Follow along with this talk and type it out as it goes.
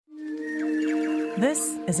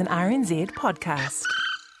This is an RNZ podcast.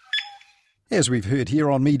 As we've heard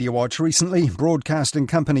here on Media Watch recently, broadcasting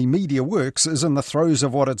company MediaWorks is in the throes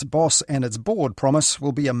of what its boss and its board promise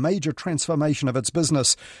will be a major transformation of its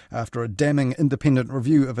business after a damning independent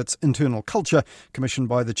review of its internal culture commissioned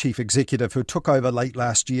by the chief executive who took over late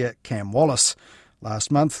last year, Cam Wallace.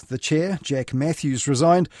 Last month, the chair, Jack Matthews,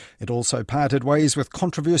 resigned. It also parted ways with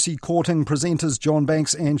controversy courting presenters John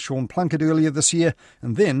Banks and Sean Plunkett earlier this year.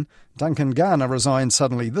 And then Duncan Garner resigned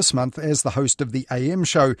suddenly this month as the host of the AM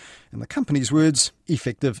show. In the company's words,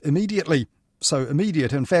 effective immediately. So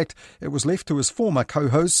immediate, in fact, it was left to his former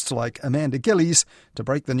co-hosts like Amanda Gillies to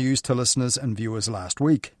break the news to listeners and viewers last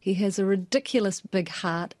week. He has a ridiculous big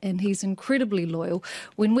heart and he's incredibly loyal.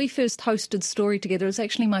 When we first hosted Story together, it was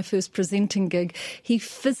actually my first presenting gig, he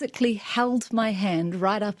physically held my hand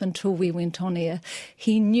right up until we went on air.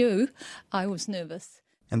 He knew I was nervous.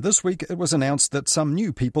 And this week it was announced that some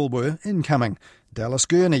new people were incoming. Dallas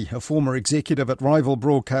Gurney, a former executive at rival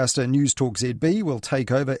broadcaster News Talk ZB, will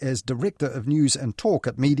take over as Director of News and Talk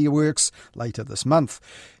at MediaWorks later this month.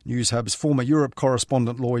 Newshub's former Europe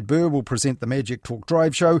correspondent Lloyd Burr will present the Magic Talk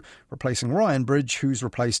Drive show, replacing Ryan Bridge, who's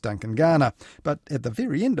replaced Duncan Garner. But at the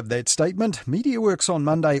very end of that statement, MediaWorks on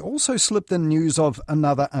Monday also slipped in news of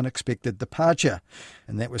another unexpected departure.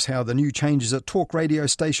 And that was how the new changes at talk radio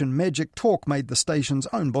station Magic Talk made the station's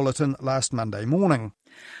own bulletin last Monday morning.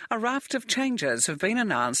 A raft of changes have been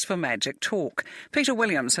announced for Magic Talk. Peter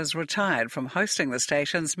Williams has retired from hosting the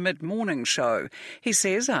station's mid-morning show. He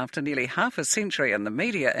says after nearly half a century in the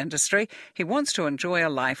media industry, he wants to enjoy a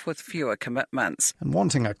life with fewer commitments. And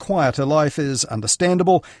wanting a quieter life is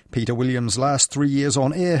understandable. Peter Williams' last 3 years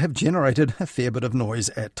on air have generated a fair bit of noise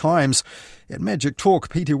at times. At Magic Talk,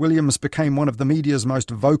 Peter Williams became one of the media's most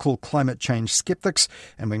vocal climate change sceptics,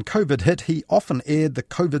 and when COVID hit, he often aired the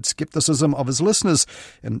COVID scepticism of his listeners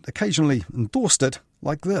and occasionally endorsed it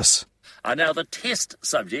like this. Now, the test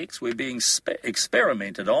subjects we're being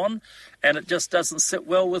experimented on, and it just doesn't sit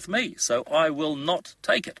well with me, so I will not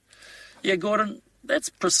take it. Yeah, Gordon, that's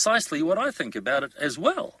precisely what I think about it as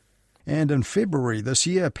well. And in February this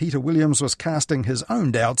year, Peter Williams was casting his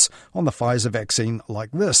own doubts on the Pfizer vaccine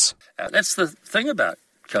like this. That's the thing about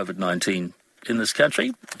COVID-19 in this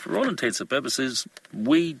country. For all intents and purposes,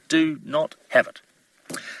 we do not have it.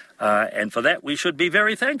 And for that, we should be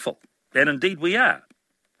very thankful. And indeed we are.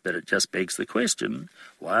 But it just begs the question,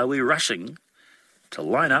 why are we rushing to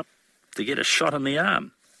line up to get a shot in the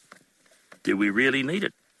arm? Do we really need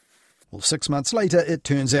it? Well, 6 months later, it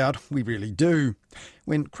turns out we really do.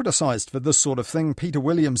 When criticised for this sort of thing, Peter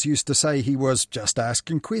Williams used to say he was just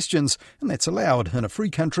asking questions, and that's allowed in a free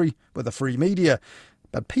country with a free media.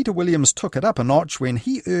 But Peter Williams took it up a notch when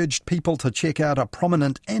he urged people to check out a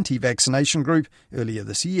prominent anti-vaccination group earlier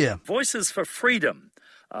this year. Voices for Freedom.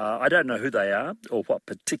 I don't know who they are or what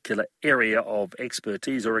particular area of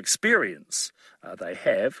expertise or experience they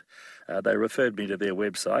have. They referred me to their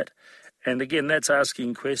website. And again, that's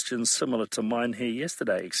asking questions similar to mine here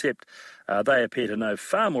yesterday, except they appear to know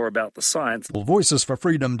far more about the science. Well, Voices for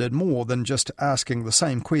Freedom did more than just asking the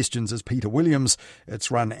same questions as Peter Williams.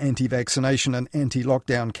 It's run anti-vaccination and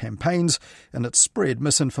anti-lockdown campaigns, and it's spread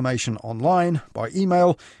misinformation online, by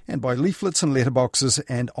email, and by leaflets and letterboxes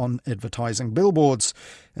and on advertising billboards.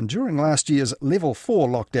 And during last year's Level 4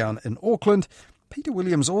 lockdown in Auckland, Peter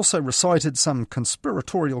Williams also recited some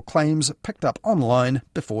conspiratorial claims picked up online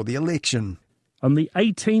before the election. On the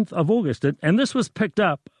 18th of August, and this was picked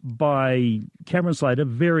up by Cameron Slater,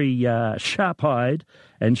 very sharp-eyed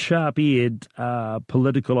and sharp-eared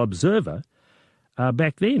political observer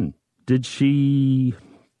back then. Did she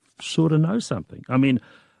sort of know something? I mean,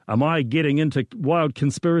 am I getting into wild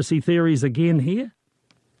conspiracy theories again here?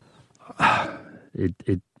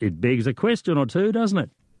 It begs a question or two, doesn't it?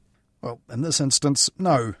 Well, in this instance,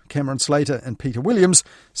 no. Cameron Slater and Peter Williams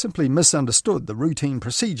simply misunderstood the routine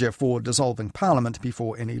procedure for dissolving Parliament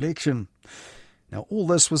before an election. Now, all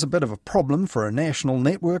this was a bit of a problem for a national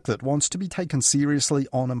network that wants to be taken seriously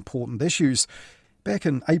on important issues. Back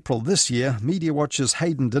in April this year, Media Watch's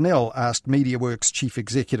Hayden Donnell asked MediaWorks Chief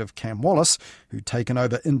Executive Cam Wallace, who'd taken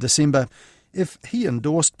over in December, if he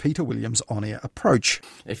endorsed Peter Williams' on-air approach.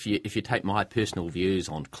 If you take my personal views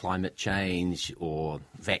on climate change or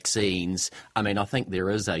vaccines, I mean, I think there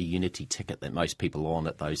is a unity ticket that most people on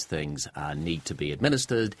at those things need to be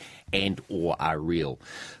administered and or are real.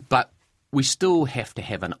 But we still have to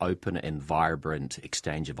have an open and vibrant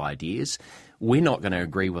exchange of ideas. We're not going to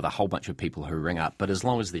agree with a whole bunch of people who ring up, but as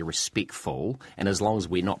long as they're respectful and as long as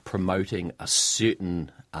we're not promoting a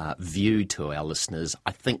certain view to our listeners,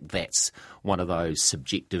 I think that's one of those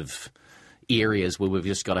subjective areas where we've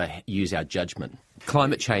just got to use our judgment.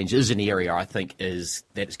 Climate change is an area, I think,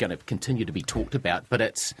 that's going to continue to be talked about. But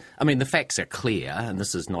the facts are clear, and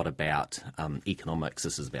this is not about economics,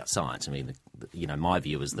 this is about science. My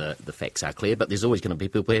view is the facts are clear, but there's always going to be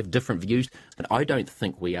people who have different views. And I don't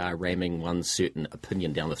think we are ramming one certain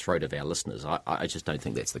opinion down the throat of our listeners. I just don't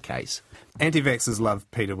think that's the case. Anti-vaxxers love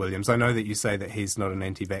Peter Williams. I know that you say that he's not an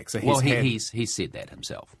anti-vaxxer. He's said that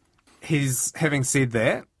himself. Having said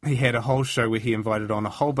that, he had a whole show where he invited on a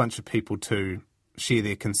whole bunch of people to share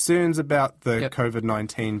their concerns about the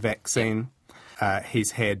COVID-19 vaccine.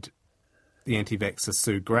 He's had the anti-vaxxer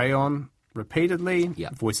Sue Gray on repeatedly,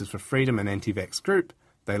 Voices for Freedom, an anti-vax group.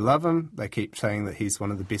 They love him. They keep saying that he's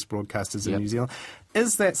one of the best broadcasters in New Zealand.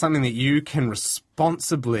 Is that something that you can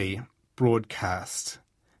responsibly broadcast,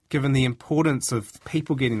 given the importance of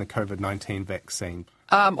people getting the COVID-19 vaccine?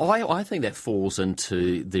 I think that falls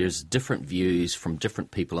into there's different views from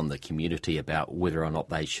different people in the community about whether or not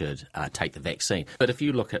they should take the vaccine. But if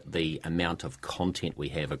you look at the amount of content we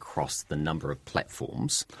have across the number of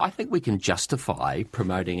platforms, I think we can justify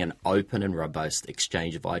promoting an open and robust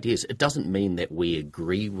exchange of ideas. It doesn't mean that we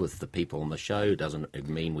agree with the people on the show. It doesn't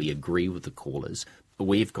mean we agree with the callers.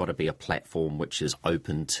 We've got to be a platform which is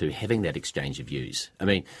open to having that exchange of views.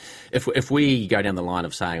 If we go down the line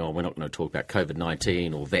of saying, we're not going to talk about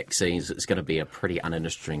COVID-19 or vaccines, it's going to be a pretty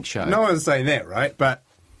uninteresting show. No one's saying that, right? But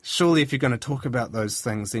surely if you're going to talk about those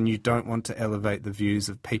things, then you don't want to elevate the views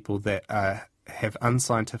of people that have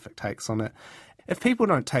unscientific takes on it. If people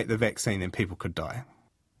don't take the vaccine, then people could die.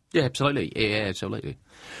 Yeah, absolutely. Yeah, absolutely.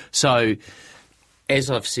 So, as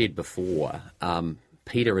I've said before,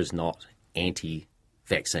 Peter is not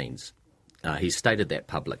anti-vaccines. He's stated that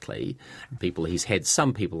publicly. He's had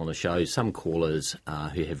some people on the show, some callers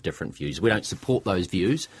who have different views. We don't support those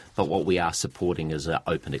views, but what we are supporting is an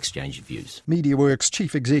open exchange of views. MediaWorks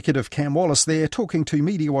Chief Executive Cam Wallace there, talking to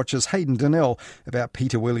Media Watch's Hayden Donnell about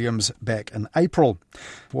Peter Williams back in April.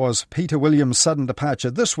 Was Peter Williams' sudden departure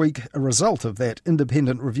this week a result of that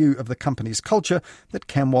independent review of the company's culture that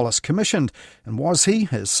Cam Wallace commissioned? And was he,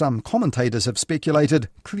 as some commentators have speculated,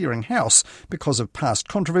 clearing house because of past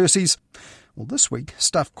controversies? Well, this week,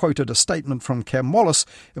 Stuff quoted a statement from Cam Wallace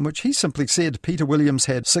in which he simply said Peter Williams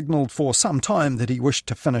had signalled for some time that he wished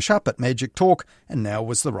to finish up at Magic Talk and now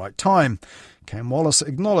was the right time. Cam Wallace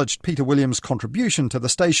acknowledged Peter Williams' contribution to the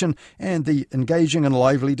station and the engaging and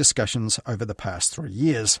lively discussions over the past 3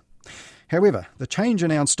 years. However, the change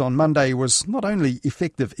announced on Monday was not only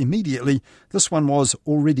effective immediately, this one was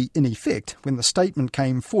already in effect when the statement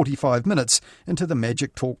came 45 minutes into the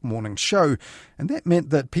Magic Talk morning show. And that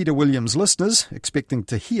meant that Peter Williams' listeners, expecting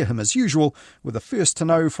to hear him as usual, were the first to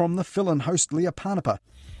know from the fill-in host Leah Panapa.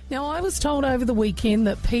 Now, I was told over the weekend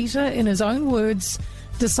that Peter, in his own words,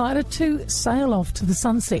 decided to sail off to the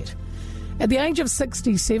sunset. At the age of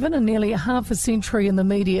 67 and nearly half a century in the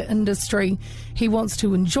media industry, he wants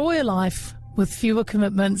to enjoy life with fewer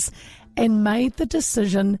commitments and made the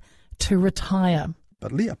decision to retire.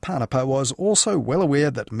 But Leah Panapa was also well aware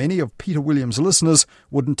that many of Peter Williams' listeners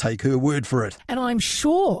wouldn't take her word for it. And I'm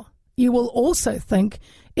sure you will also think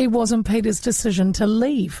it wasn't Peter's decision to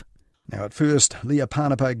leave. Now, at first, Leah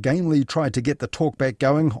Panapa gamely tried to get the talk back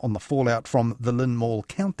going on the fallout from the Lynn Mall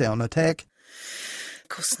countdown attack.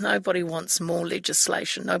 Of course, nobody wants more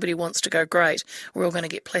legislation. Nobody wants to go, great, we're all going to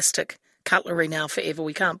get plastic cutlery now forever.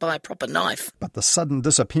 We can't buy a proper knife. But the sudden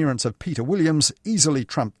disappearance of Peter Williams easily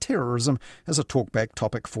trumped terrorism as a talkback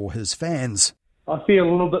topic for his fans. I feel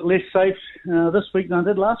a little bit less safe this week than I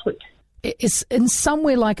did last week. It's in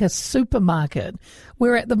somewhere like a supermarket,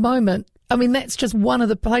 where at the moment, that's just one of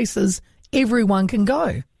the places everyone can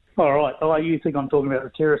go. All right. Oh, you think I'm talking about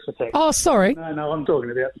the terrorist attack? Oh, sorry. No, I'm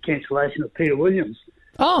talking about the cancellation of Peter Williams.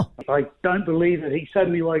 Oh. I don't believe that he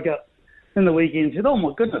suddenly woke up in the weekend and said, oh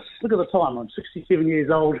my goodness, look at the time, I'm 67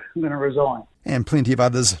 years old, I'm going to resign. And plenty of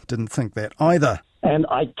others didn't think that either. And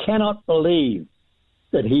I cannot believe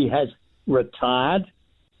that he has retired.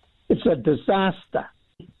 It's a disaster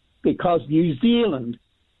because New Zealand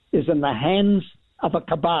is in the hands of a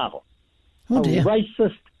cabal, a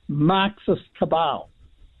racist, Marxist cabal.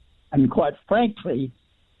 And quite frankly,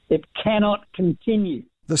 it cannot continue.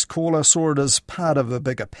 This caller saw it as part of a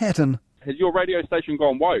bigger pattern. Has your radio station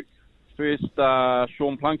gone woke? First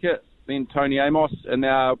Sean Plunkett, then Tony Amos, and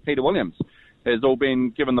now Peter Williams has all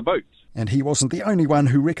been given the boot. And he wasn't the only one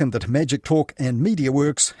who reckoned that Magic Talk and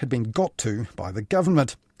MediaWorks had been got to by the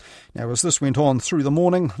government. Now, as this went on through the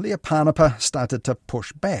morning, Leah Panapa started to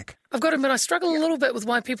push back. I've got to admit, I struggle a little bit with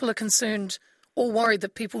why people are concerned or worried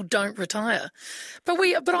that people don't retire. But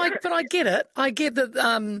I get it. I get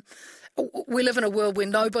that We live in a world where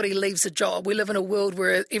nobody leaves a job. We live in a world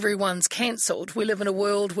where everyone's cancelled. We live in a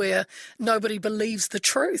world where nobody believes the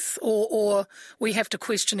truth, or we have to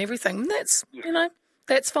question everything. And that's,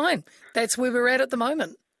 that's fine. That's where we're at the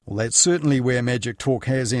moment. Well, that's certainly where Magic Talk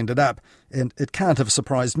has ended up, and it can't have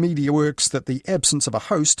surprised MediaWorks that the absence of a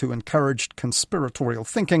host who encouraged conspiratorial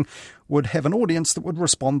thinking would have an audience that would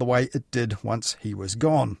respond the way it did once he was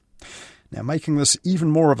gone. Now, making this even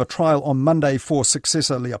more of a trial on Monday for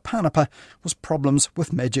successor Leah Panapa was problems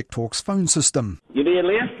with Magic Talk's phone system. You there,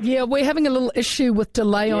 Leah? Yeah, we're having a little issue with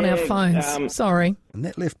delay on our phones. Sorry. And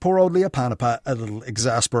that left poor old Leah Panapa a little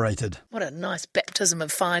exasperated. What a nice baptism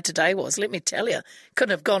of fire today was, let me tell you.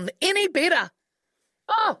 Couldn't have gone any better.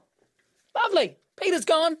 Oh, lovely. Peter's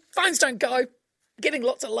gone. Phones don't go. Getting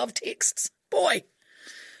lots of love texts. Boy,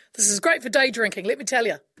 this is great for day drinking, let me tell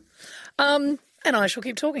you. And I shall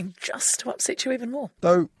keep talking, just to upset you even more.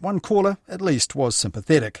 Though one caller, at least, was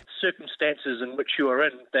sympathetic. Circumstances in which you are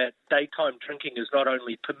in, that daytime drinking is not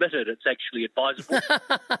only permitted, it's actually advisable.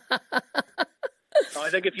 I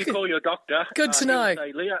think if you call your doctor... Good to know.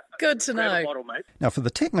 Say, Leah, good to know. A bottle, mate. Now, for the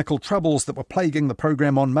technical troubles that were plaguing the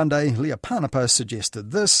program on Monday, Leah Panapa suggested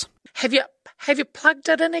this. Have you plugged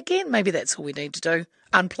it in again? Maybe that's all we need to do.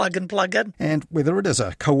 Unplug and plug in. And whether it is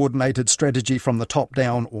a coordinated strategy from the top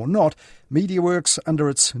down or not, MediaWorks, under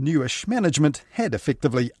its newish management, had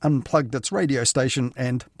effectively unplugged its radio station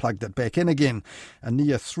and plugged it back in again. A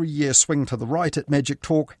near 3-year swing to the right at Magic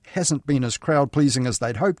Talk hasn't been as crowd-pleasing as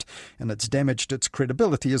they'd hoped, and it's damaged its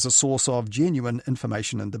credibility as a source of genuine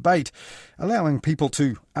information and debate. Allowing people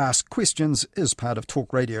to ask questions is part of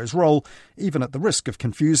talk radio's role, even at the risk of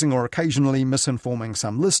confusing or occasionally misinforming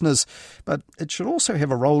some listeners. But it should also have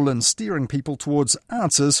a role in steering people towards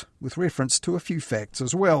answers with reference to a few facts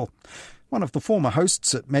as well. One of the former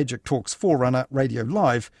hosts at Magic Talk's forerunner, Radio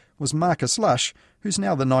Live, was Marcus Lush, who's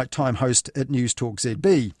now the nighttime host at News Talk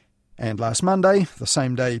ZB. And last Monday, the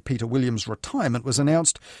same day Peter Williams' retirement was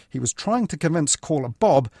announced, he was trying to convince caller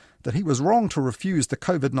Bob that he was wrong to refuse the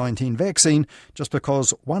COVID-19 vaccine just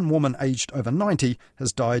because one woman aged over 90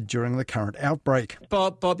 has died during the current outbreak.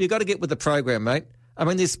 Bob, you've got to get with the program, mate. I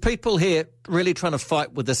mean, there's people here really trying to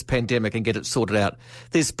fight with this pandemic and get it sorted out.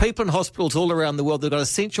 There's people in hospitals all around the world that have got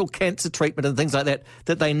essential cancer treatment and things like that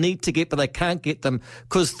they need to get, but they can't get them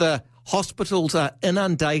because the hospitals are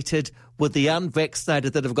inundated with the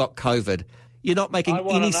unvaccinated that have got COVID. You're not making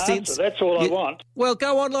any sense. Answer. That's all I want. Well,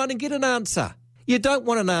 go online and get an answer. You don't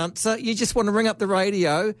want an answer. You just want to ring up the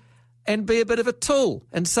radio and be a bit of a tool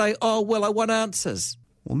and say, oh, well, I want answers.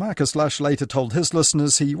 Well, Marcus Lush later told his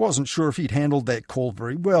listeners he wasn't sure if he'd handled that call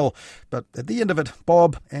very well, but at the end of it,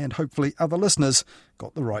 Bob, and hopefully other listeners,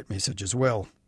 got the right message as well.